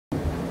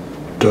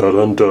Dun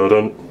dun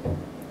dun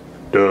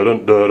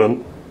dun dun dun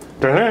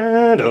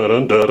dun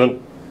dun dun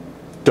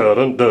dun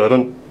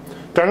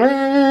dun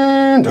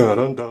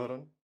dun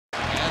dun.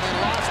 And then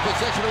lost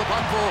possession of the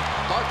puck for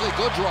Barclay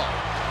Goodrow.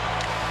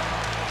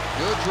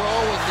 Goodrow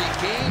was the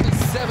Game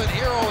 7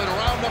 hero in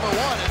round number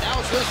 1, and now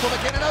it's loose for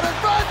MacKinnon out in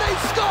front. They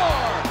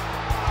score!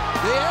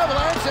 The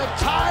Avalanche have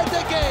tied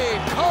the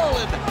game.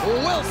 Colin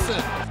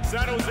Wilson.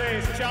 San Jose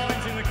is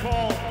challenging the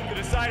call to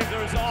decide if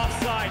there was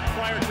offside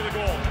prior to the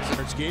goal.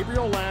 It's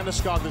Gabriel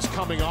Landeskog that's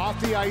coming off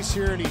the ice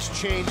here, and he's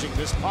changing.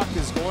 This puck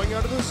is going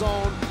out of the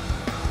zone,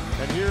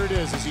 and here it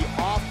is. Is he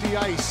off the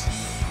ice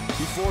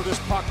before this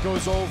puck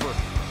goes over?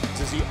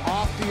 Is he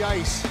off the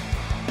ice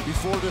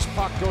before this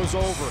puck goes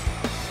over?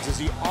 Is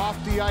he off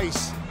the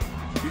ice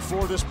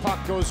before this puck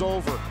goes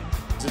over?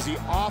 Is he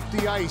off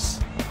the ice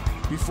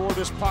before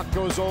this puck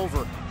goes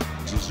over?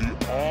 Is he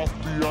off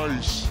the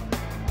ice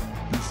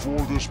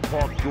before this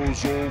puck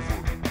goes over?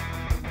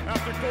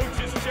 After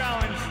coach's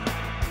challenge,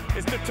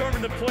 it's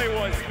determined the play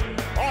was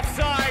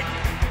offside.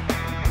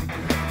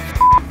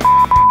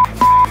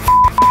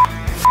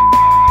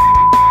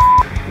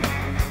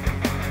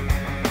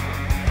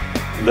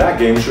 That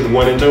game should have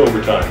went into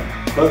overtime,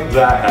 but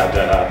that had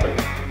to happen.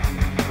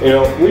 You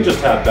know, we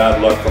just had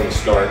bad luck from the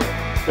start.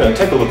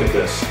 Take a look at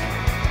this.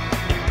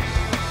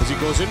 As he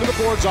goes into the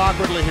boards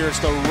awkwardly here, it's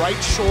the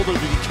right shoulder that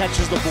he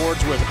catches the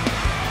boards with.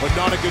 But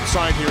not a good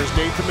sign here as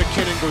Nathan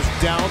MacKinnon goes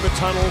down the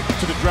tunnel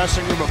to the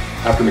dressing room.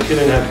 After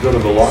MacKinnon had to go to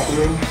the locker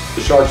room,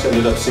 the Sharks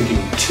ended up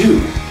sinking 2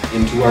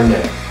 into our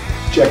net.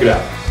 Check it out.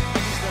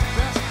 He's the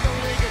best in the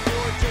league at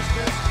doing just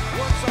this.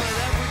 Works on it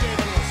every day.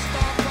 The little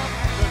stop up,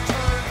 the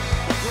turn,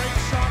 the great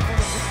shot from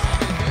the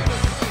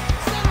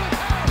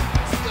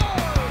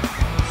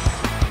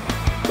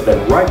But then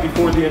right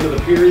before the end of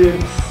the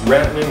period,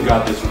 Rantanen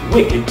got this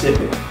wicked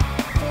tip in.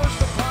 force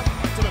the puck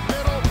to the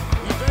middle.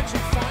 He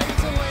eventually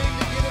finds a lane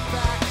to get it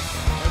back.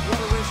 And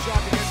what a wrist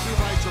shot to get through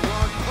by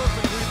Gerard.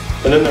 Perfect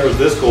read. And then there was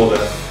this goal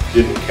that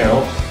didn't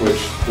count, which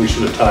we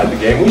should have tied the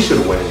game. We should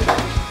have went into it.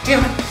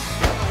 Damn it!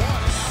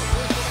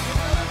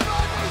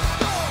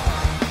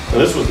 And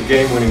this was the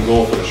game-winning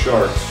goal for the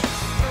Sharks.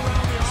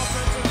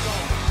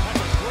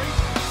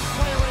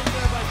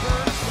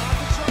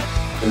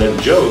 And then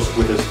Jost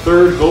with his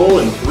 3rd goal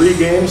in 3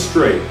 games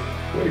straight.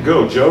 Way to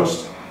go,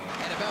 Jost.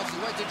 And it bounces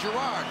right to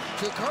Gerard.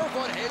 To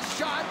Kerfoot, his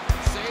shot.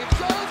 Save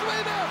goes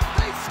with him.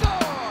 They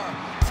score!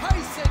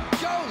 Tyson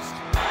Jost.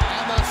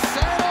 And the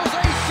San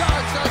Jose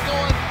Sharks are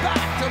going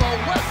back to the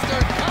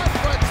Western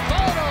Conference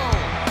Final.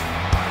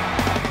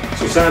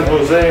 So San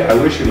Jose, I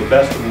wish you the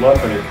best of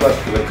luck on your quest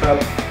for the Cup.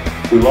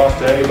 If we lost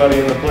to anybody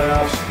in the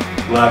playoffs,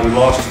 glad we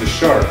lost to the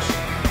Sharks.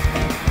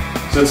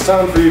 So it's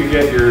time for you to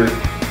get your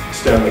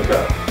Stanley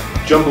Cup.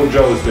 Jumbo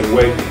Joe has been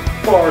waiting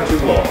far too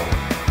long.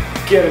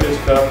 Get him his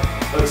cup.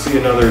 Let's see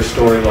another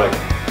story like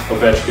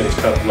Ovechkin's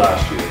cup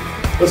last year.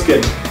 Let's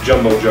get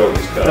Jumbo Joe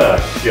his cup.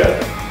 Shut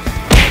it.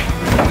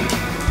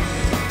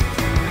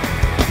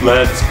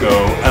 Let's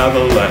go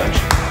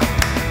Avalanche.